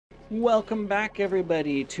Welcome back,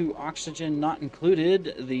 everybody, to Oxygen Not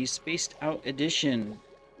Included, the Spaced Out Edition.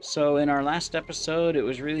 So, in our last episode, it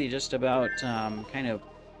was really just about kind of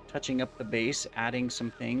touching up the base, adding some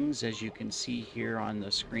things. As you can see here on the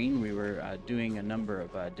screen, we were doing a number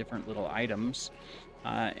of different little items,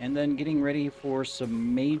 and then getting ready for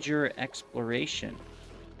some major exploration.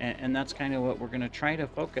 And that's kind of what we're going to try to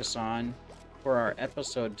focus on for our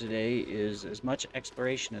episode today, is as much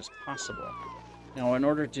exploration as possible. Now, in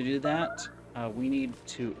order to do that, we need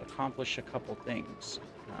to accomplish a couple things.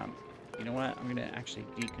 Um, you know what? I'm going to actually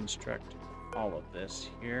deconstruct all of this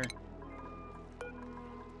here.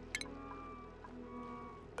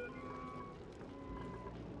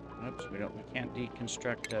 Oops, we can't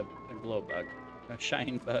deconstruct a glow bug, a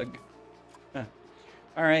shine bug. All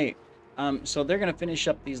right. So they're going to finish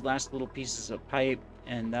up these last little pieces of pipe,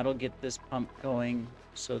 and that'll get this pump going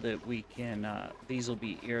so that we can, these will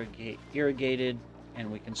be irrigated,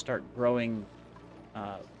 and we can start growing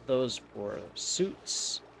those for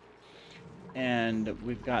suits. And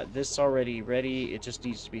we've got this already ready. It just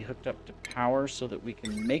needs to be hooked up to power so that we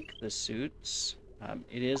can make the suits.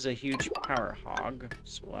 It is a huge power hog,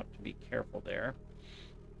 so we'll have to be careful there.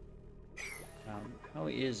 How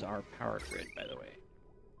is our power grid, by the way?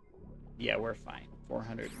 Yeah, we're fine.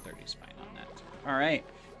 430 is fine on that. All right,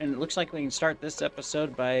 and it looks like we can start this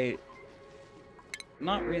episode by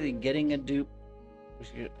not really getting a dupe.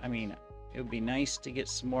 I mean, it would be nice to get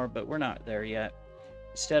some more, but we're not there yet.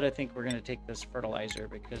 Instead, I think we're going to take this fertilizer,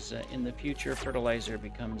 because in the future, fertilizer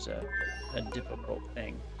becomes a difficult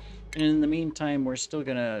thing. And in the meantime, we're still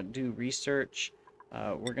going to do research.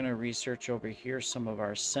 We're going to research over here some of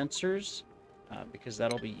our sensors, because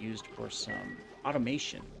that'll be used for some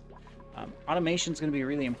automation. Automation is going to be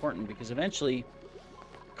really important, because eventually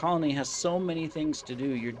Colony has so many things to do,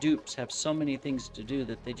 your dupes have so many things to do,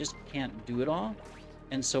 that they just can't do it all.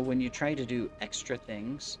 And so when you try to do extra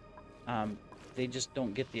things, they just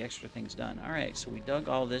don't get the extra things done. All right, so we dug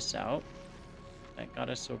all this out. That got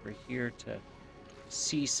us over here to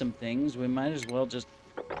see some things. We might as well just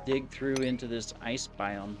dig through into this ice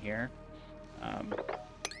biome here,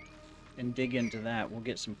 and dig into that. We'll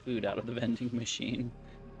get some food out of the vending machine.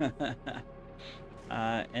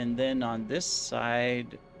 And then on this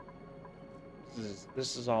side,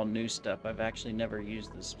 this is all new stuff. I've actually never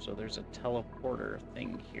used this. So there's a teleporter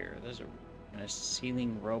thing here. There's a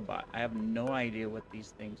ceiling robot. I have no idea what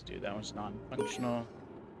these things do. That was non-functional.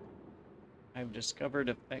 I've discovered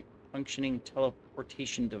a functioning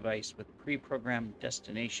teleportation device with pre-programmed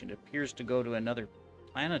destination. It appears to go to another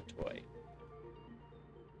planetoid.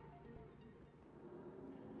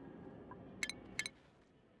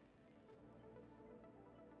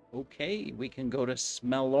 Okay, we can go to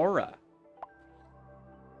Smellora.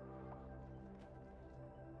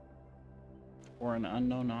 Or an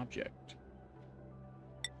unknown object.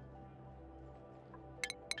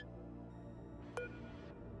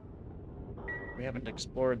 We haven't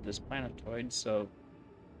explored this planetoid, so...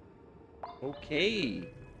 Okay.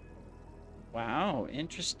 Wow,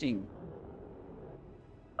 interesting.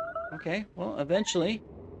 Okay, well, eventually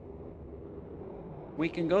we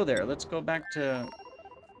can go there. Let's go back to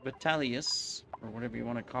Vitalius, or whatever you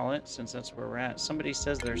want to call it, since that's where we're at. Somebody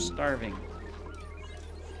says they're starving.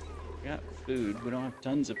 We got food. We don't have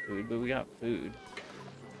tons of food, but we got food.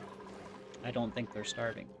 I don't think they're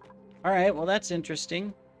starving. All right, well, that's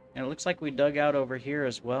interesting. And it looks like we dug out over here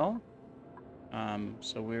as well.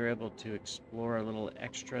 So we were able to explore a little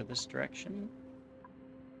extra this direction.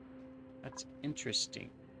 That's interesting.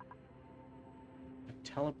 A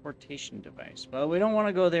teleportation device. Well, we don't want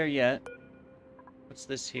to go there yet. What's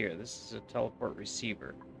this here? This is a teleport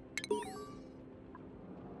receiver.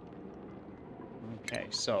 Okay,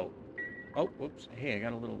 so... Oh, whoops. Hey, I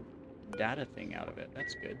got a little data thing out of it.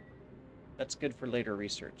 That's good. That's good for later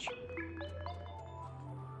research.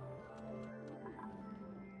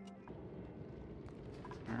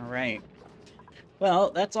 All right.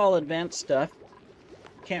 Well, that's all advanced stuff.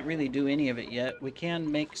 Can't really do any of it yet. We can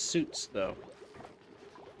make suits, though.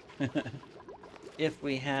 If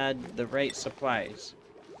we had the right supplies.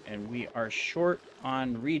 And we are short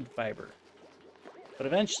on reed fiber. But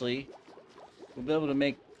eventually, we'll be able to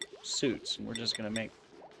make suits, and we're just going to make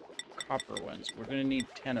copper ones. We're going to need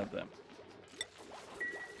 10 of them.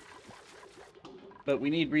 But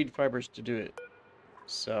we need reed fibers to do it.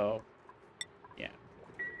 So, yeah.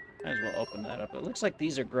 Might as well open that up. It looks like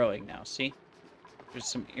these are growing now, see? There's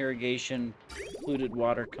some irrigation, polluted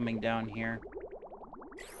water coming down here.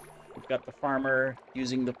 We've got the farmer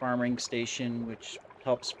using the farming station, which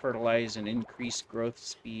helps fertilize and increase growth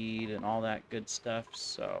speed and all that good stuff,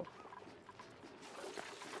 so...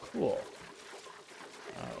 Cool.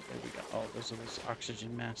 There we Oh, those are those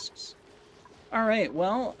oxygen masks. All right,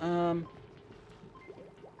 well,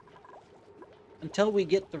 until we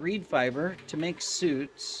get the reed fiber to make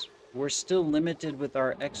suits, we're still limited with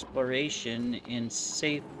our exploration in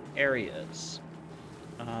safe areas.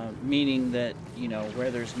 Meaning that, you know,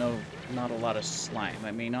 where there's not a lot of slime.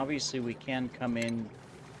 I mean, obviously we can come in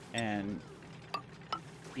and,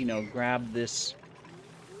 you know, grab the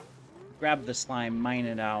slime, mine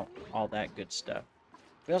it out, all that good stuff.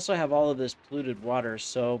 We also have all of this polluted water,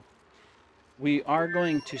 so we are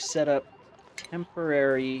going to set up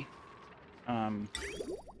temporary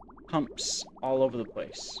pumps all over the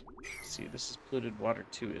place. See, this is polluted water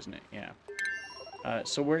too, isn't it? Yeah.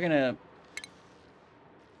 So we're gonna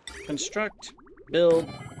construct, build,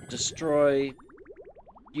 destroy,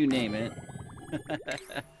 you name it,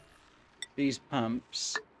 these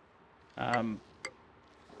pumps, and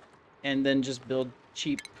then just build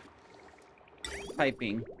cheap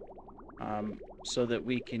piping so that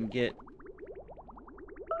we can get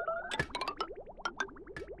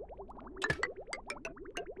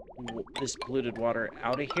this polluted water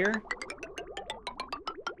out of here.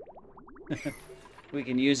 We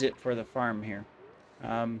can use it for the farm here.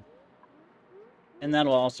 And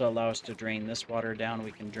that'll also allow us to drain this water down.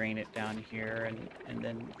 We can drain it down here and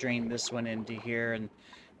then drain this one into here and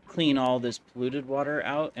clean all this polluted water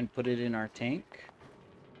out and put it in our tank.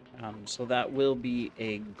 So that will be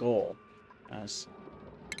a goal.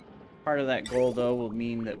 Part of that goal, though, will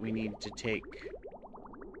mean that we need to take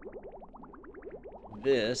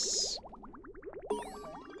this,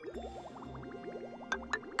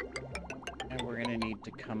 and we're going to need to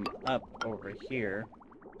come up over here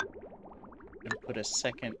and put a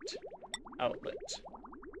second outlet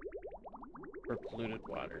for polluted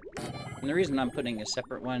water. And the reason I'm putting a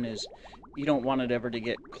separate one is you don't want it ever to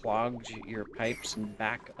get clogged, your pipes, and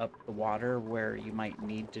back up the water where you might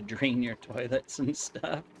need to drain your toilets and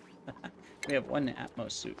stuff. We have one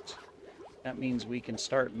Atmos suit. That means we can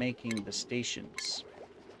start making the stations.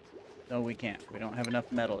 No, we can't. We don't have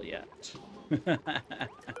enough metal yet.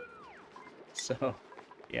 So,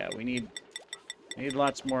 yeah, we need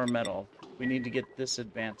lots more metal. We need to get this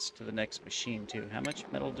advanced to the next machine, too. How much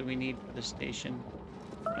metal do we need for the station?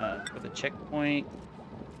 For the checkpoint,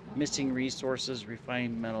 missing resources,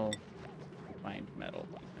 refined metal, 100,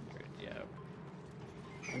 yeah.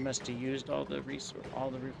 We must have used all the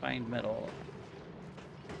refined metal.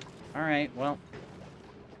 All right, well,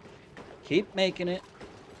 keep making it.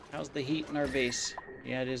 How's the heat in our base?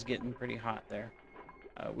 Yeah, it is getting pretty hot there.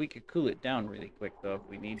 We could cool it down really quick, though, if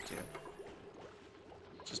we need to.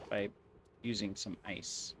 Just by using some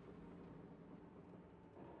ice.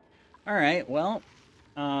 Alright, well,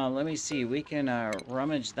 let me see. We can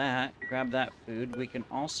rummage that, grab that food. We can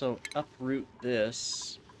also uproot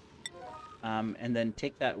this, and then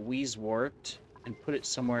take that Wheezewort and put it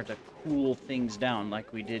somewhere to cool things down,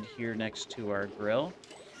 like we did here next to our grill.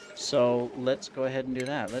 So let's go ahead and do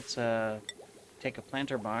that. Let's take a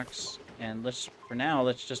planter box, and for now,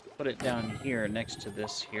 let's just put it down here next to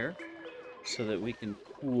this here, so that we can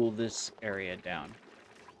cool this area down.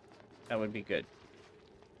 That would be good.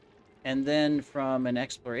 And then from an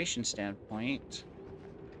exploration standpoint,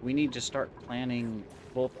 we need to start planning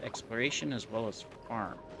both exploration as well as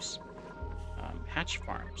farms. Hatch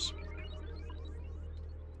farms.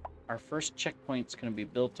 Our first checkpoint's going to be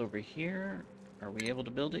built over here. Are we able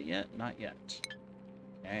to build it yet? Not yet.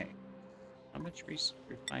 Okay. How much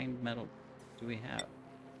refined metal do we have?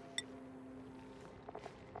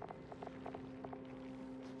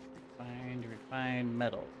 Refined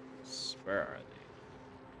metals. Where are they?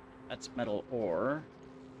 That's metal ore.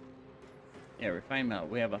 Yeah, refined metal.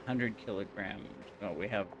 We have 100 kilograms. No, we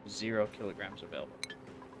have 0 kilograms available.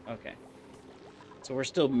 Okay. So we're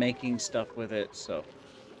still making stuff with it, so...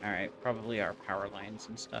 Alright, probably our power lines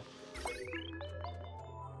and stuff.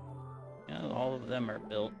 Yeah, all of them are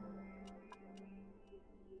built.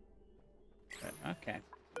 But, okay.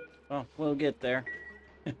 Well, we'll get there.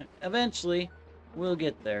 Eventually, we'll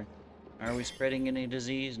get there. Are we spreading any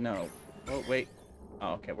disease? No. Oh, wait.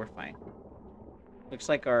 Oh, okay, we're fine. Looks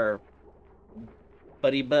like our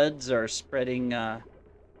buddy buds are spreading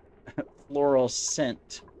floral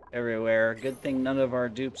scent everywhere. Good thing none of our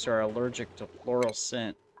dupes are allergic to floral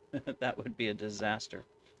scent. That would be a disaster.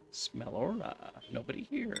 Smellora. Nobody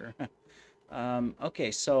here.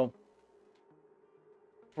 Okay, so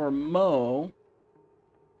for Mo,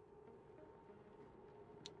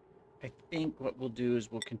 I think what we'll do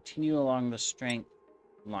is we'll continue along the strength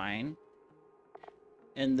line.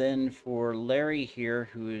 And then for Larry here,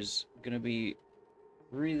 who is going to be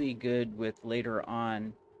really good with later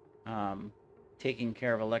on taking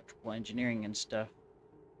care of electrical engineering and stuff,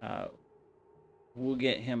 we'll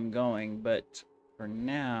get him going. But for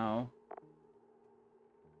now,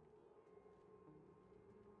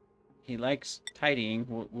 he likes tidying.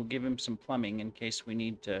 We'll give him some plumbing in case we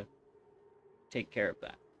need to take care of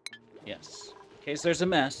that. Yes. In case there's a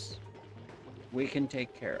mess, we can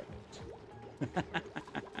take care of it.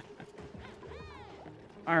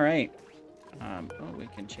 All right. Oh, we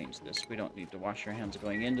can change this. We don't need to wash our hands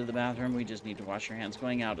going into the bathroom. We just need to wash our hands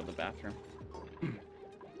going out of the bathroom.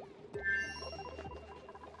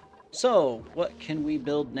 So, what can we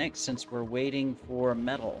build next since we're waiting for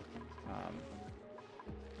metal?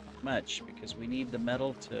 Not much, because we need the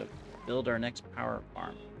metal to build our next power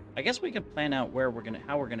farm. I guess we could plan out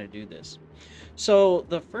how we're gonna do this. So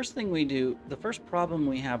the first thing we do, the first problem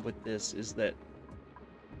we have with this is that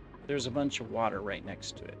there's a bunch of water right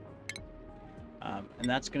next to it. And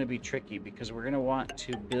that's going to be tricky because we're going to want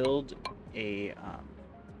to build a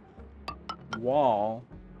wall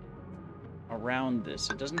around this.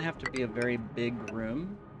 It doesn't have to be a very big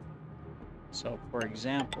room. So, for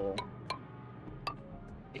example,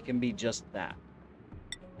 it can be just that.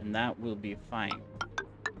 And that will be fine.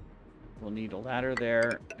 We'll need a ladder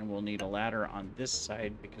there, and we'll need a ladder on this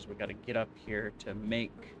side because we got to get up here to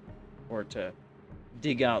make or to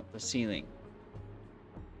dig out the ceiling.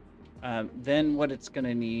 Then what it's going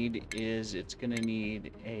to need is it's going to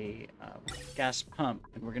need a gas pump,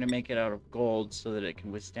 and we're going to make it out of gold so that it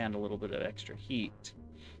can withstand a little bit of extra heat.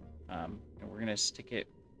 And we're going to stick it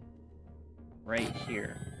right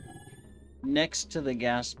here. Next to the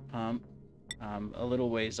gas pump, a little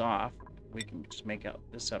ways off, we can just make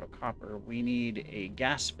this out of copper. We need a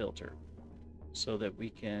gas filter so that we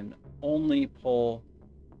can only pull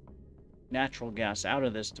natural gas out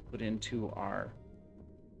of this to put into our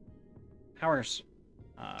power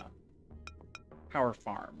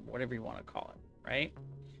farm, whatever you want to call it, right?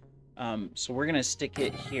 So we're gonna stick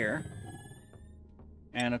it here,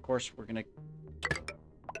 and of course we're gonna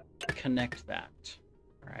connect that,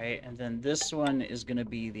 right? And then this one is gonna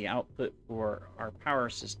be the output for our power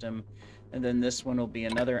system, and then this one will be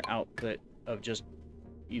another output of just,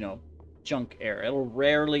 you know, junk air. It'll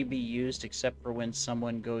rarely be used except for when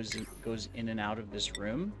someone goes in and out of this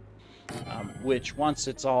room, which once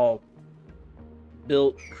it's all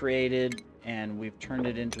built, created, and we've turned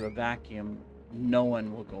it into a vacuum, no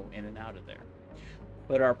one will go in and out of there.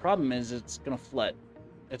 But our problem is it's going to flood.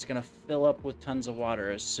 It's going to fill up with tons of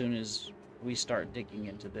water as soon as we start digging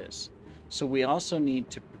into this. So we also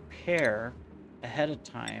need to prepare ahead of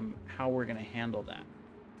time how we're going to handle that.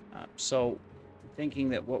 So thinking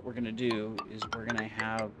that what we're going to do is we're going to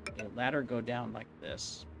have a ladder go down like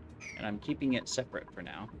this, and I'm keeping it separate for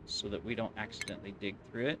now so that we don't accidentally dig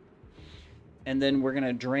through it. And then we're going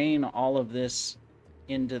to drain all of this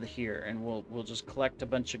into here, and we'll just collect a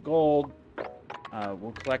bunch of gold.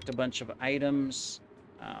 We'll collect a bunch of items,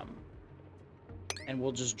 and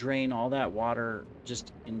we'll just drain all that water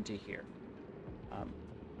just into here.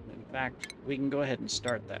 In fact, we can go ahead and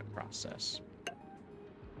start that process.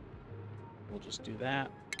 We'll just do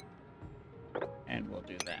that, and we'll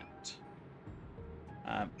do that.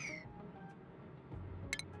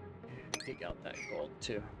 Dig out that gold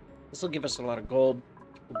too. This will give us a lot of gold.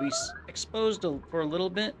 We'll be exposed for a little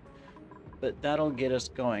bit, but that'll get us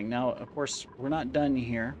going. Now, of course, we're not done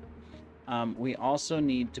here. We also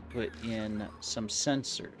need to put in some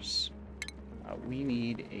sensors. We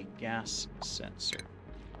need a gas sensor.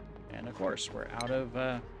 And of course, we're out of,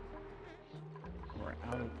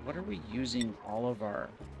 what are we using all of our...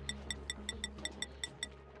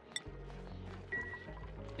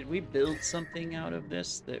 Did we build something out of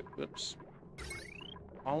this that, whoops.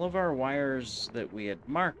 All of our wires that we had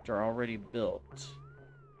marked are already built.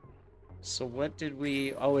 So what did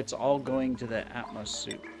we... Oh, it's all going to the Atmos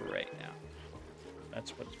suit for right now.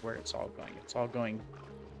 That's where it's all going. It's all going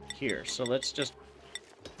here. So let's just...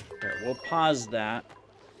 There, we'll pause that.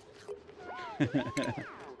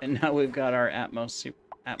 And now we've got our Atmos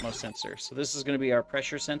sensor. So this is going to be our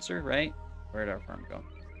pressure sensor, right? Where did our farm go?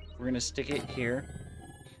 We're going to stick it here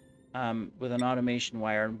with an automation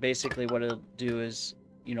wire. And basically what it'll do is,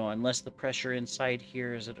 you know, unless the pressure inside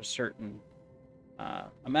here is at a certain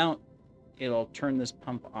amount, it'll turn this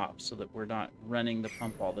pump off so that we're not running the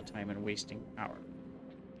pump all the time and wasting power.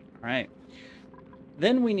 All right.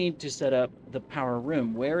 Then we need to set up the power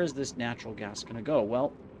room. Where is this natural gas going to go?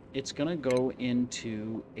 Well, it's going to go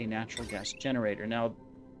into a natural gas generator. Now,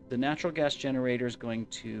 the natural gas generator is going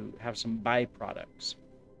to have some byproducts.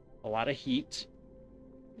 A lot of heat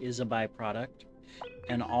is a byproduct.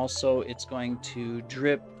 And also, it's going to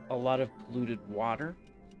drip a lot of polluted water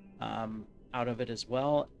out of it as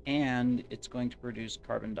well. And it's going to produce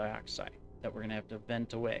carbon dioxide that we're going to have to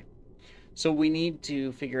vent away. So we need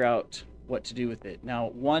to figure out what to do with it. Now,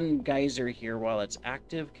 one geyser here, while it's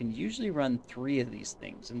active, can usually run 3 of these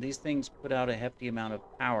things, and these things put out a hefty amount of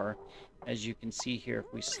power, as you can see here.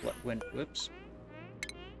 If we whoops,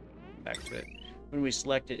 back to it. When we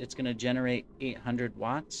select it, it's going to generate 800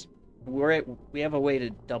 watts. We have a way to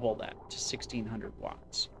double that to 1600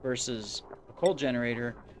 watts versus a coal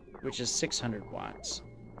generator, which is 600 watts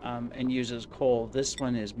and uses coal. This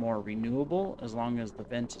one is more renewable as long as the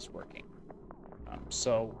vent is working.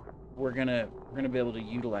 So we're gonna be able to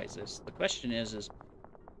utilize this. The question is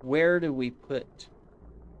where do we put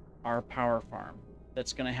our power farm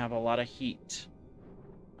that's going to have a lot of heat?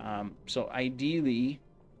 So ideally,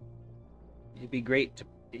 it'd be great to,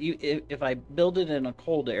 if I build it in a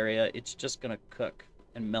cold area, it's just going to cook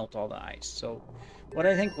and melt all the ice. So what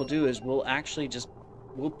I think we'll do is we'll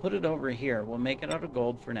put it over here. We'll make it out of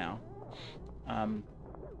gold for now. And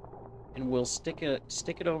we'll stick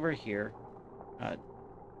it over here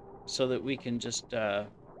so that we can just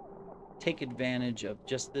take advantage of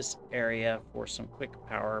just this area for some quick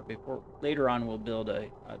power. Before later on we'll build a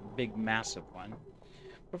big massive one.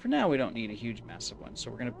 But for now we don't need a huge massive one. So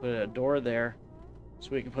we're going to put a door there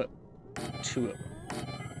so we can put 2 of them.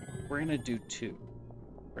 We're going to do 2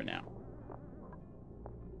 for now.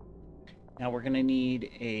 Now we're going to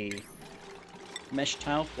need a mesh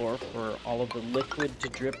tile floor for all of the liquid to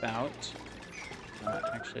drip out.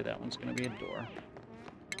 Actually, that one's going to be a door.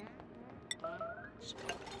 So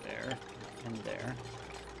there and there.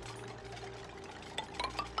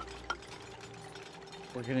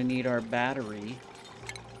 We're going to need our battery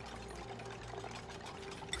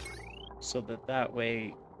so that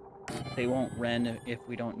way they won't run if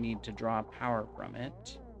we don't need to draw power from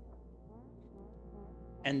it.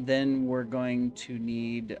 And then we're going to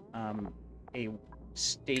need a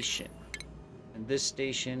station. And this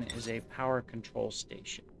station is a power control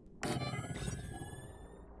station.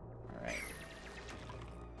 Alright.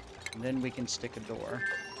 And then we can stick a door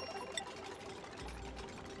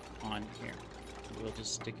on here. We'll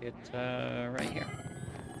just stick it right here.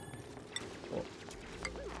 Cool.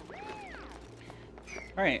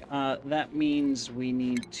 Alright, that means we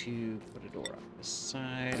need to put a door on this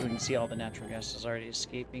side. We can see all the natural gas is already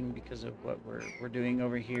escaping because of what we're doing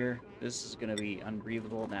over here. This is going to be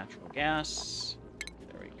unbreathable natural gas.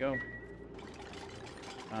 There we go.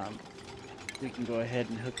 We can go ahead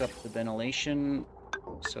and hook up the ventilation.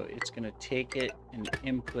 So it's going to take it and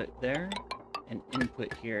input there and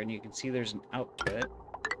input here. And you can see there's an output.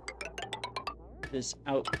 This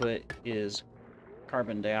output is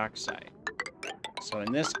carbon dioxide. So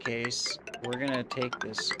in this case, we're going to take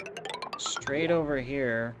this straight over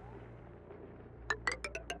here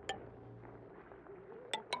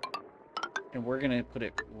and we're going to put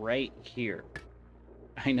it right here.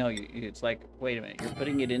 I know, it's like, wait a minute, you're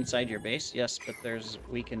putting it inside your base? Yes, but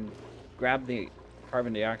we can grab the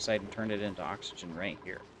carbon dioxide and turn it into oxygen right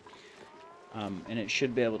here. And it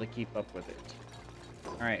should be able to keep up with it.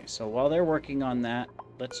 Alright, so while they're working on that,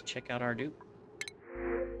 let's check out our dupe.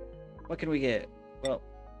 What can we get? Well,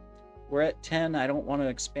 we're at 10. I don't want to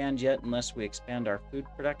expand yet unless we expand our food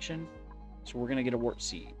production. So we're going to get a wart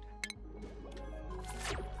seed.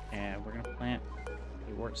 And we're going to plant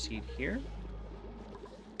a wart seed here.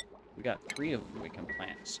 We got 3 of them we can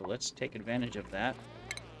plant. So let's take advantage of that.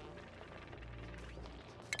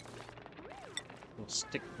 We'll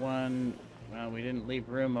stick one. Well, we didn't leave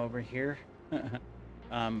room over here.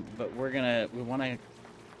 But we want to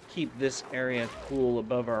keep this area cool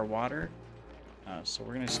above our water. So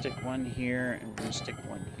we're going to stick one here, and we're going to stick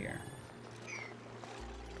one here.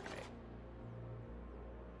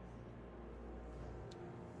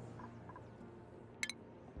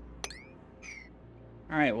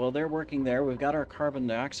 Alright, well, they're working there. We've got our carbon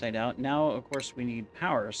dioxide out. Now, of course, we need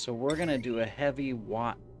power. So we're going to do a heavy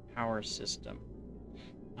watt power system.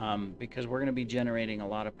 Because we're going to be generating a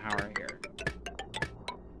lot of power here.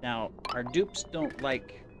 Now, our dupes don't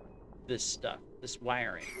like this stuff, this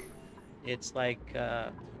wiring. It's like,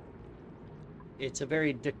 it's a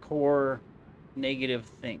very decor negative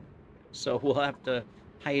thing. So we'll have to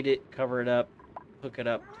hide it, cover it up, hook it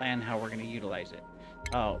up, plan how we're going to utilize it.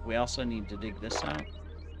 Oh, we also need to dig this out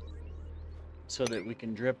so that we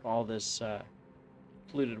can drip all this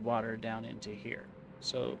polluted water down into here.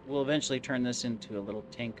 So we'll eventually turn this into a little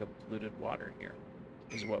tank of polluted water here,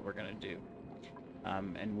 is what we're going to do.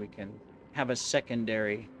 And we can have a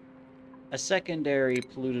secondary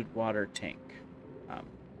polluted water tank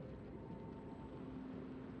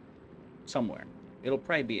somewhere. It'll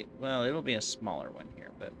probably be, well, it'll be a smaller one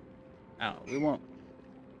here, but we won't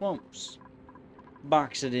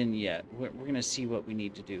box it in yet. We're going to see what we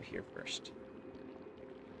need to do here first.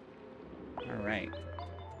 All right.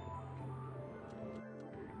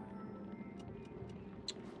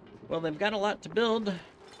 Well, they've got a lot to build.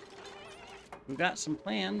 We've got some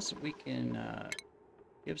plans. We can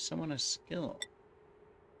give someone a skill.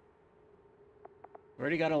 We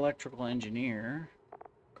already got electrical engineer.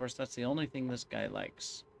 Of course, that's the only thing this guy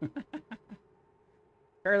likes.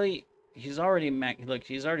 Apparently, he's already look,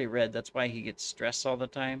 he's already red. That's why he gets stressed all the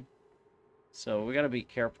time. So we got to be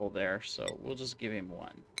careful there. So we'll just give him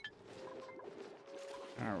one.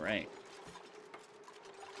 All right.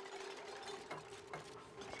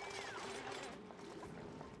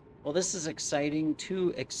 Well, this is exciting.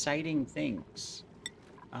 Two exciting things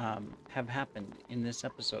have happened in this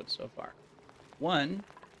episode so far. One,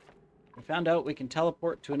 we found out we can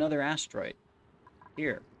teleport to another asteroid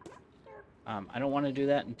here. I don't want to do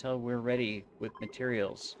that until we're ready with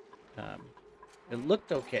materials. It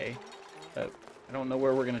looked okay, but I don't know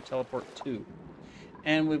where we're going to teleport to.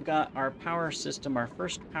 And we've got our power system, our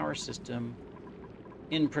first power system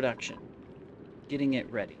in production, getting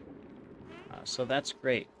it ready. So that's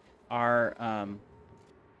great. Our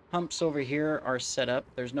pumps over here are set up.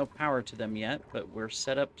 There's no power to them yet, but we're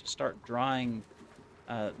set up to start drawing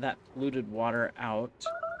that polluted water out.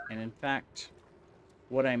 And in fact,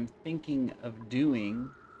 what I'm thinking of doing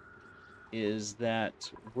is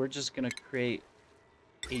that we're just going to create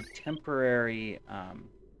a temporary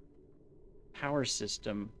power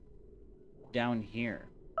system down here,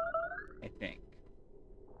 I think.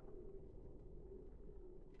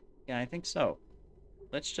 Yeah, I think so.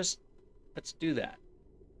 Let's do that.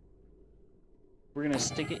 We're going to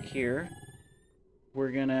stick it here.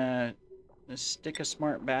 We're going to stick a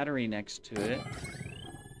smart battery next to it.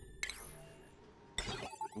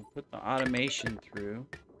 We'll put the automation through.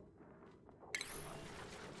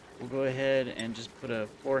 We'll go ahead and just put a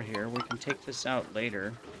floor here. We can take this out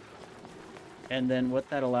later. And then what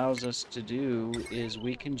that allows us to do is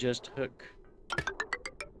we can just hook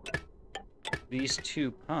these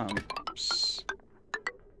two pumps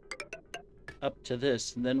up to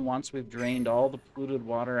this. And then once we've drained all the polluted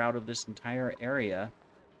water out of this entire area,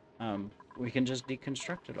 we can just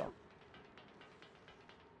deconstruct it all.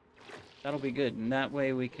 That'll be good. And that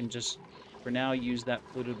way we can just, for now, use that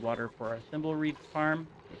polluted water for our thimbleweed farm,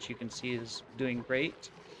 which you can see is doing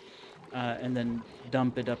great. And then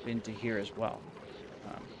dump it up into here as well.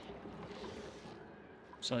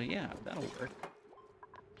 So yeah, that'll work.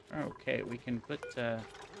 Okay, we can put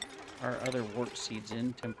our other wart seeds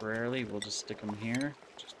in temporarily. We'll just stick them here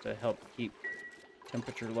just to help keep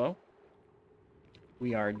temperature low.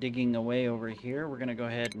 We are digging away over here. We're going to go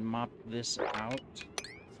ahead and mop this out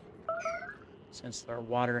since our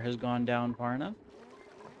water has gone down far enough.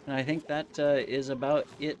 And I think that is about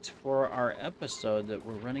it for our episode, that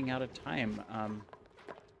we're running out of time.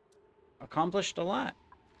 Accomplished a lot.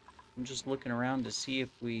 I'm just looking around to see if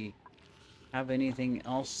we have anything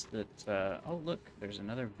else that... oh, look, there's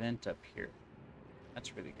another vent up here.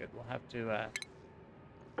 That's really good. We'll have to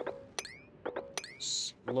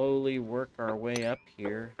slowly work our way up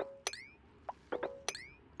here.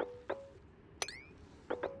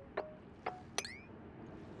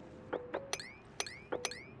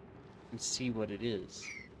 And see what it is.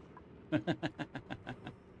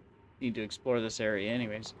 Need to explore this area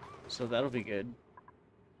anyways, so that'll be good.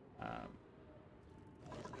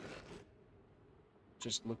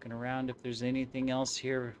 Just looking around if there's anything else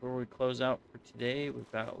here before we close out for today.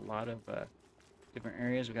 We've got a lot of different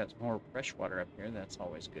areas. We've got some more fresh water up here. That's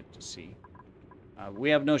always good to see. We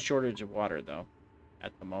have no shortage of water, though,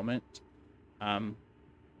 at the moment. More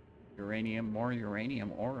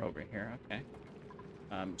uranium ore over here. Okay.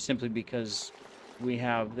 Simply because we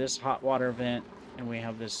have this hot water vent and we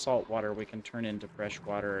have this salt water we can turn into fresh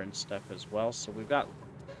water and stuff as well. So we've got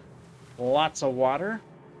lots of water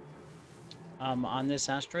on this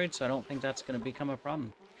asteroid, so I don't think that's going to become a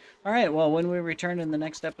problem. All right, well, when we return in the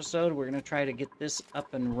next episode, we're going to try to get this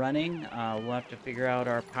up and running. We'll have to figure out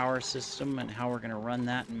our power system and how we're going to run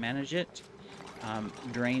that and manage it.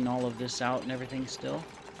 Drain all of this out and everything still.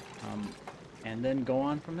 And then go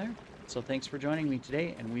on from there. So thanks for joining me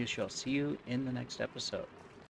today, and we shall see you in the next episode.